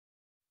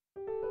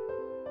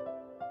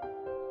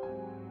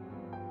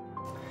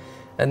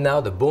And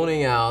now the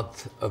boning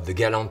out of the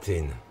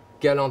galantine.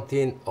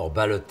 Galantine or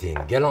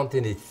ballotine.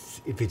 Galantine is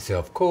if it's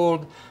served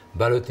cold,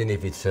 ballotine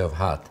if it's served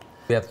hot.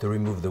 We have to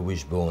remove the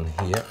wishbone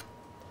here.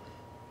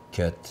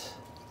 Cut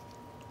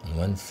on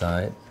one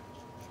side,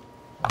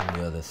 on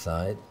the other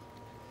side,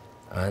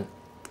 and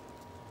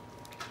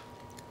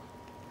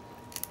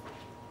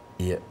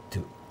here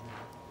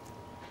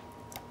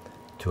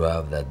to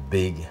have that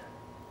big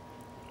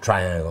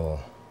triangle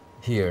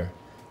here,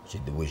 which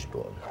is the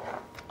wishbone.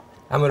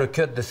 I'm going to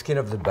cut the skin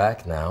of the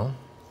back now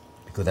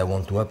because I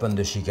want to open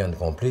the chicken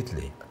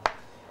completely.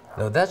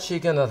 Now that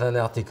chicken has an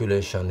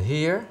articulation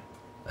here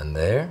and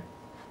there,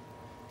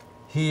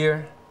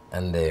 here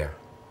and there.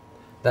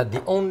 That's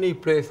the only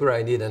place where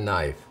I need a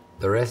knife.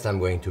 The rest I'm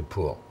going to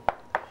pull.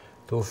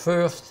 So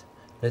first,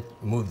 let's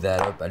move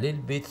that up a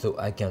little bit so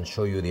I can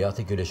show you the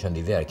articulation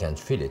is there. I can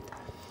feel it.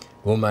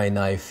 With my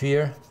knife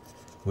here,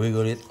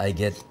 wiggle it, I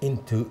get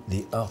into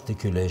the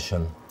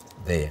articulation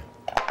there.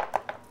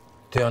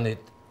 Turn it,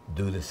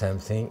 do the same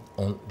thing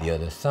on the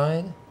other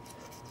side.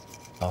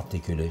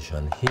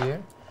 Articulation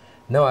here.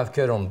 Now I've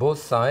cut on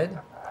both sides,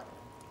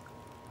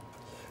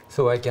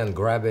 so I can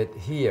grab it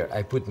here.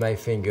 I put my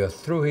finger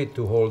through it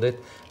to hold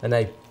it, and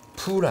I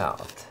pull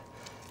out.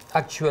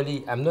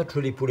 Actually, I'm not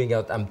really pulling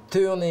out, I'm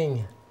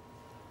turning.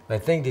 I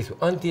think this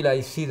until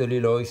I see the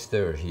little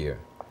oyster here.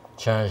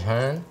 Change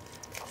hand.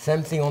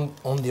 Same thing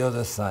on the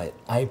other side.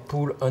 I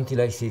pull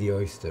until I see the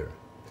oyster.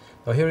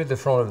 Now here is the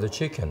front of the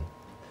chicken.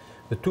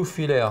 The two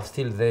fillets are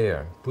still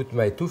there. Put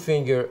my two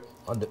fingers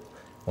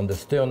on the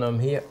sternum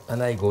here,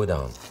 and I go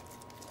down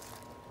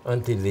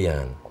until the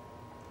end.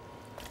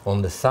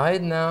 On the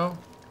side now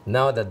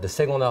that the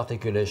second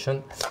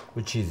articulation,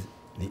 which is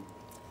the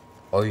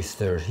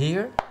oyster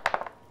here,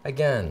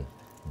 again,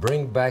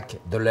 bring back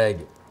the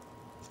leg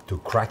to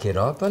crack it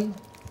open.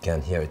 You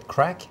can hear it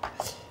crack.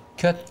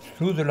 Cut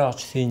through the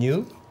large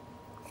sinew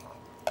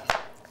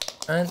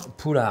and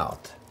pull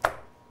out.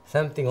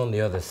 Same thing on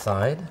the other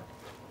side.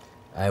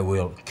 I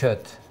will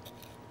cut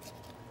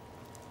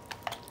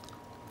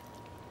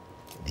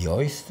the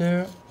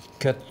oyster,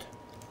 cut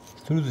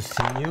through the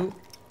sinew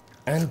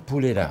and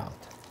pull it out.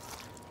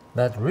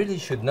 That really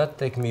should not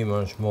take me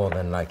much more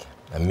than like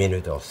a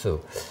minute or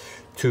so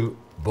to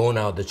bone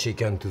out the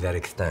chicken to that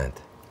extent.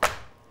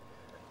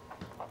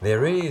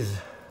 There is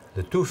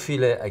the two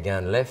fillets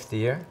again left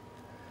here.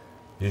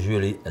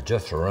 Usually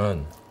just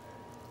run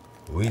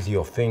with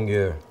your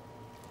finger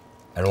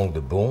along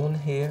the bone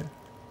here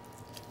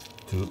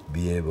to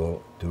be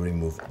able to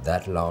remove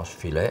that large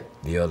fillet,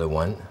 the other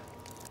one.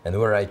 And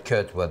where I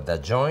cut was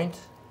that joint,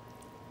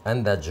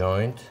 and that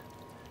joint,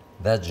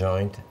 that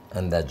joint,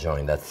 and that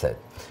joint. That's it.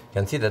 You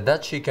can see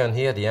that chicken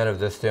here, the end of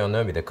the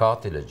sternum, is the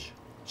cartilage.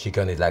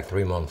 Chicken is like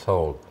 3 months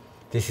old.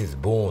 This is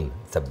bone.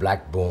 It's a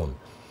black bone.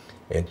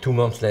 And 2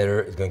 months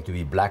later, it's going to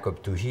be black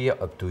up to here,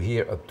 up to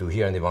here, up to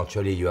here, and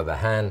eventually you have a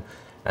hand,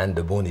 and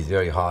the bone is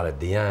very hard at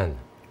the end.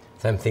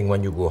 Same thing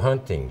when you go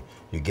hunting.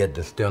 You get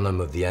the sternum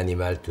of the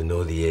animal to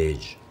know the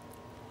age.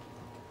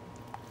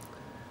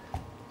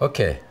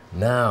 Okay,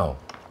 now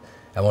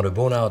I want to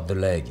bone out the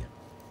leg.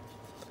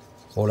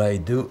 All I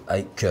do,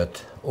 I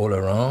cut all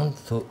around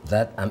so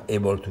that I'm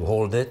able to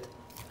hold it,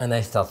 and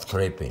I start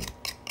scraping.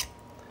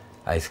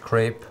 I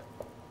scrape.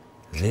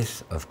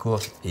 This, of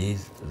course,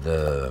 is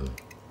the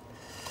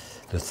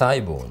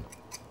thigh bone.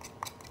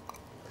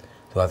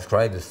 So I've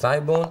tried the thigh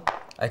bone.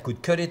 I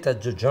could cut it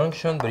at the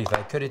junction, but if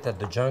I cut it at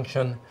the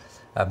junction,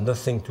 I have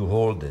nothing to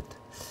hold it.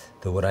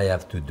 So what I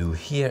have to do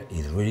here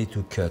is really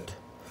to cut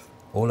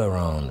all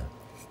around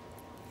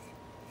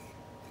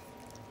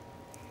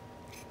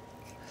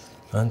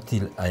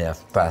until I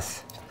have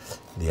passed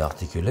the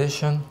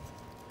articulation.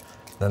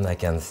 Then I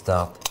can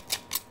start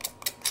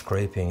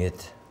scraping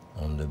it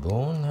on the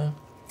bone.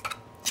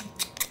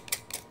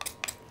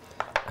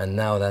 And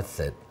now that's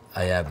it.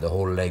 I have the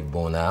whole leg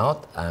bone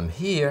out. I'm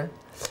here.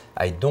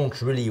 I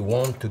don't really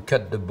want to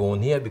cut the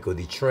bone here because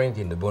it shrinks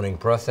in the boning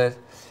process.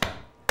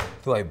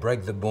 So I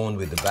break the bone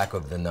with the back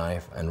of the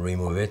knife and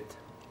remove it.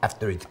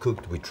 After it's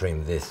cooked, we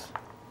trim this.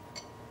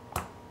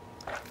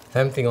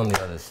 Same thing on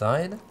the other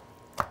side.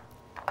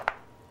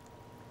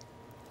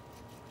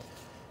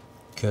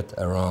 Cut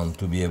around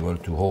to be able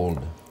to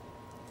hold.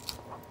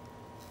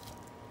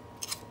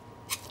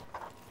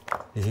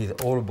 This is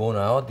all bone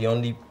out. The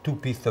only 2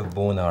 pieces of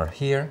bone are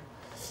here.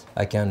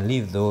 I can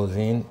leave those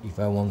in if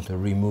I want to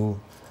remove.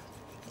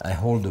 I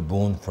hold the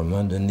bone from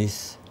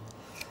underneath.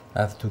 I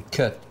have to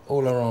cut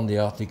all around the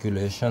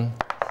articulation.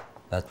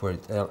 That's where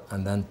it's held,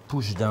 and then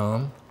push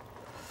down.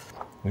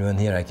 Even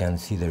here I can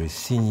see there is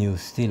sinew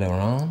still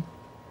around.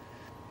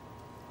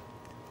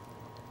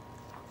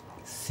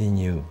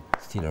 Sinew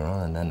still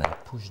around, and then I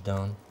push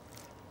down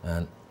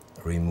and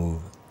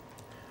remove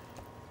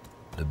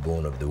the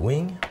bone of the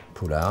wing,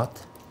 pull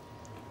out.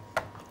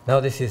 Now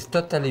this is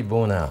totally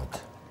bone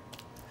out.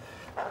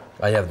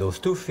 I have those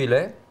 2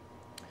 fillets,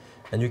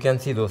 and you can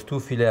see those 2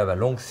 fillets have a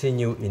long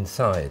sinew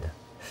inside.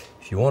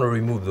 If you want to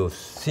remove those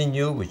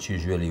sinew, which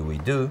usually we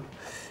do,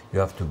 you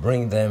have to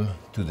bring them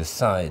to the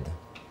side.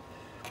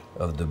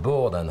 of the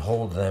board and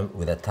hold them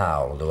with a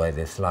towel, otherwise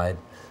they slide.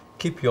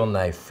 Keep your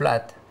knife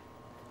flat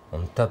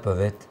on top of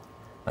it,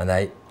 and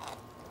I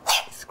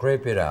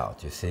scrape it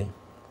out, you see,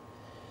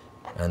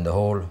 and the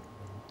whole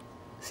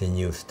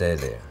sinew stay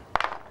there.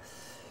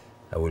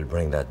 I will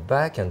bring that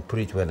back and put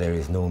it where there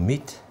is no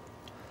meat,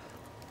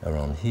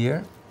 around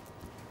here.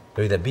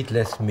 There is a bit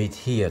less meat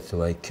here,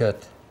 so I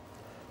cut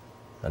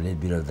a little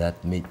bit of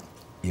that meat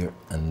here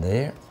and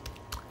there.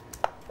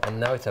 And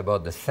now it's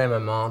about the same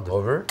amount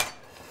over.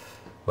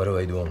 What do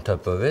I do on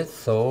top of it?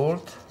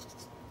 Salt,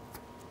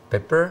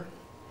 pepper,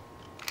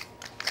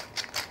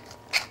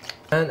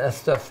 and a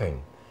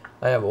stuffing.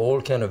 I have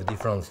all kind of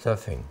different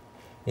stuffing.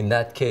 In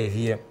that case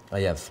here,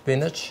 I have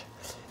spinach.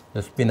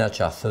 The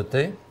spinach are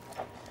sauté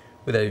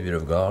with a little bit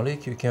of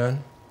garlic. You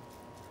can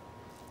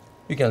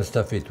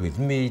stuff it with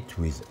meat,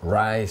 with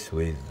rice,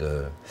 with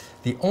the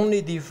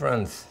only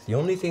difference, the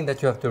only thing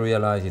that you have to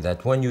realize is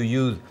that when you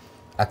use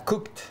a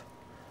cooked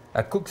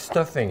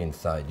stuffing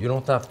inside, you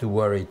don't have to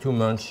worry too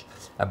much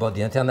about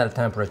the internal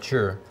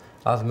temperature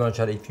as much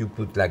as if you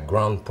put like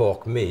ground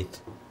pork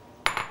meat.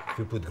 If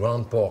you put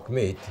ground pork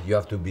meat, you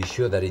have to be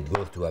sure that it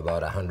goes to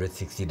about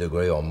 160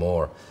 degrees or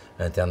more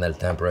internal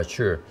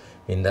temperature.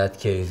 In that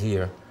case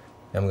here,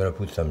 I'm going to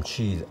put some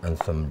cheese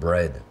and some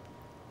bread.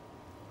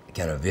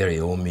 Kind of very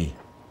homey,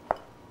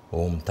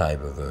 home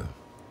type of a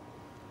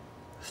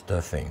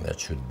stuffing that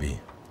should be.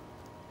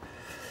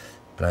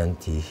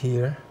 Plenty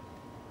here.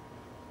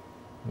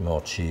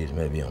 More cheese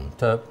maybe on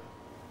top.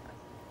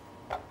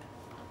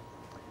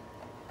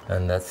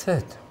 And that's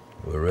it.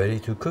 We're ready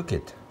to cook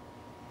it.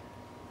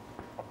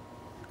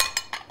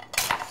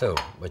 So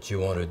what you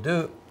want to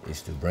do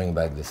is to bring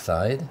back the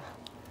side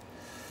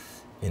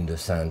in the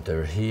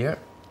center here,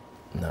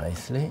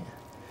 nicely.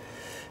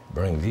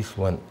 Bring this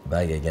one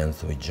back again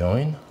so we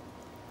join.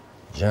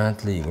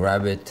 Gently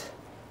grab it,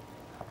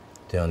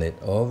 turn it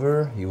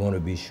over. You want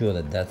to be sure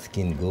that that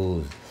skin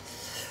goes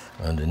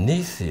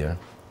underneath here.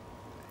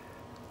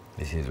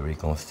 This is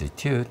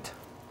reconstitute.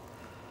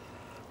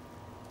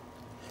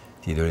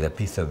 See, there is a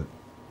piece of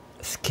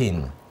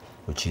skin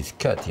which is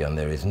cut here and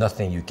there is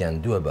nothing you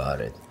can do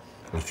about it.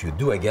 If you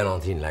do a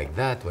galantine like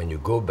that, when you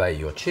go buy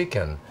your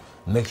chicken,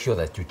 make sure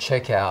that you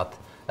check out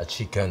a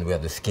chicken where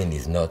the skin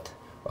is not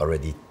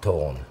already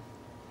torn.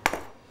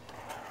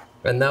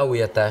 And now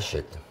we attach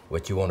it.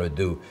 What you want to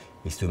do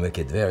is to make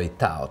it very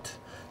taut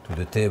to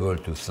the table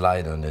to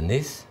slide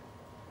underneath.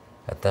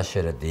 Attach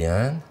it at the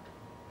end,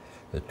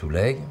 the two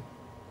legs.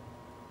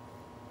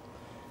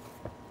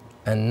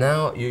 And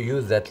now you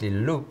use that little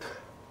loop,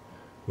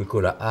 we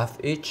call a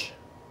half hitch,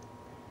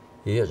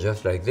 here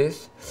just like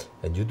this.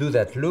 And you do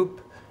that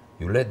loop,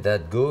 you let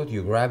that go,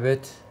 you grab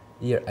it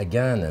here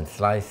again and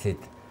slice it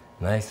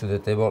nice to the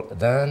table.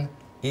 Then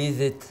ease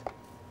it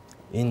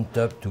in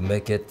top to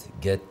make it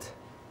get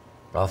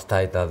as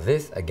tight as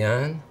this.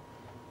 Again,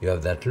 you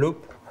have that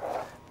loop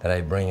that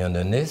I bring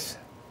underneath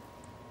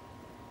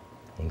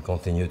and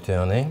continue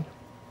turning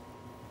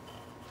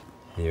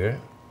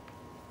here,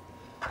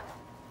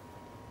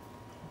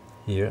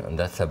 here, and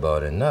that's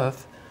about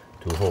enough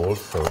to hold.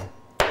 So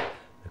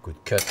I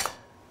could cut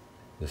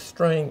the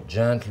string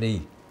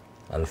gently.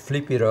 I'll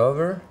flip it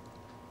over,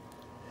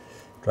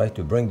 try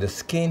to bring the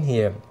skin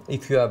here.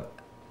 If you have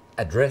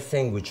a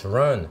dressing which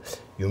runs,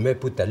 you may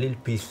put a little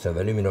piece of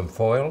aluminum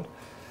foil.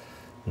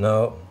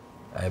 Now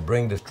I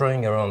bring the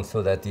string around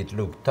so that it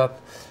looks top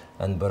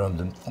and bottom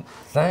the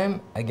same.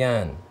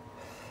 Again,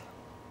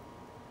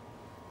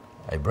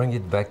 I bring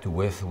it back to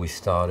where we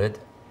started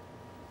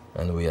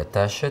and we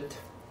attach it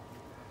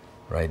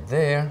right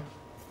there.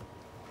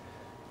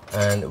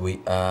 And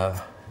we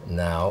have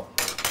now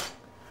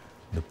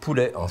the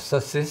poulet en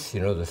saucisse,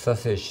 you know, the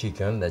sausage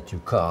chicken that you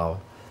carve.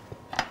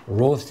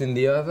 Roast in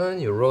the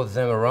oven, you roast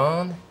them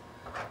around,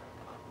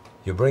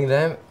 you bring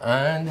them,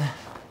 and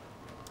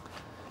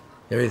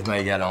here is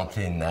my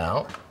galantine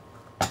now.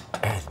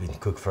 It's been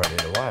cooked for a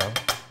little while.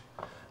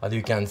 As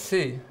you can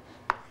see,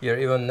 here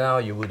even now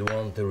you would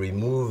want to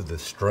remove the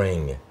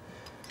string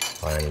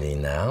finally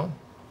now,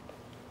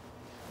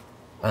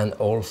 and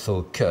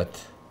also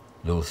cut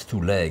those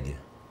two legs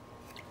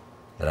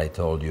that I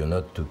told you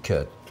not to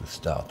cut to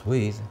start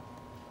with.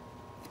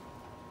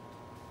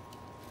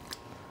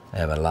 I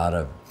have a lot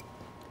of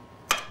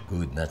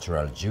good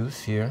natural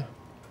juice here.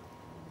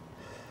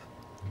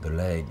 The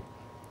leg.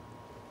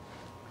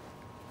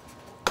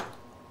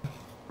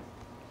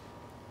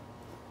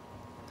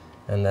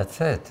 And that's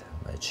it.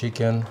 My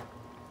chicken,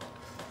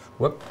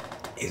 whoop,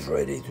 is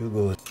ready to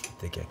go.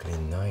 Take a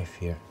clean knife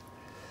here.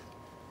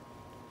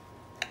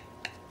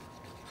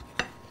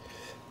 A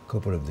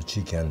couple of the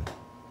chicken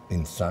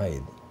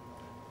inside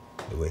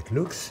the way it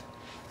looks.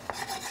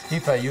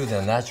 If I use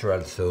a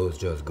natural sauce,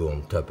 just go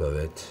on top of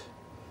it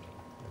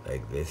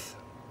like this.